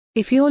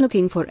If you're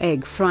looking for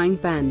egg frying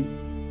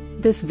pan,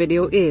 this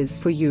video is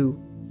for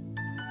you.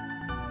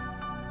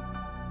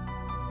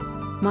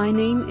 My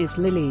name is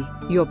Lily,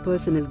 your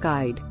personal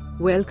guide.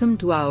 Welcome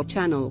to our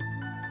channel.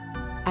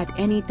 At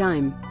any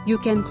time, you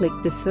can click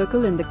the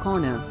circle in the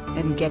corner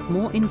and get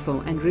more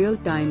info and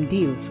real-time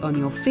deals on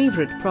your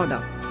favorite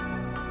products.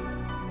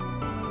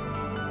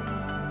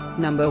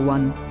 Number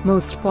 1,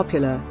 Most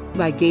Popular,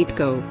 by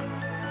Getko.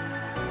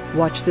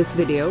 Watch this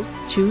video,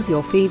 choose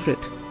your favorite.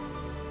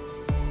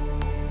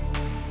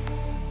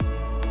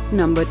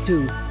 Number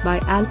 2,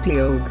 by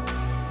Alpyog.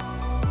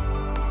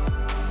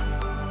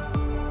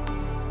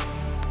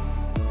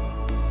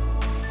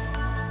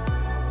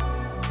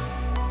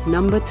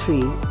 Number 3,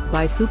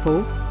 by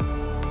Supo.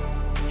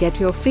 Get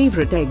your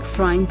favorite egg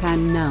frying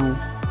pan now.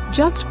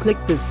 Just click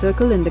the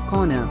circle in the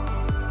corner.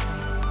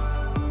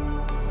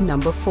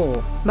 Number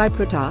 4, by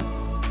Pratha.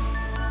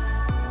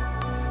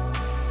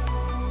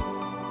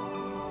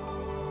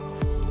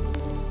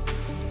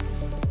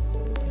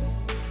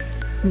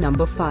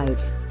 Number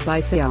 5, by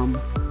Saiyam.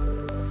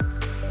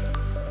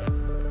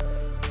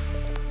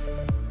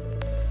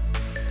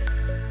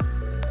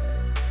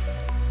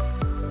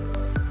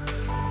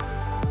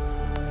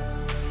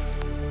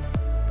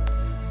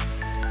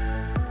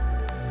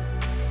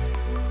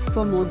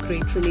 For more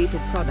great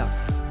related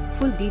products,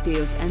 full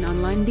details and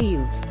online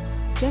deals,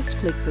 just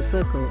click the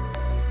circle.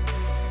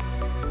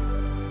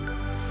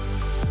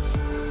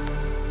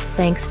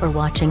 Thanks for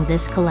watching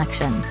this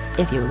collection.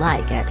 If you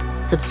like it,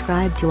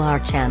 subscribe to our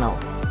channel.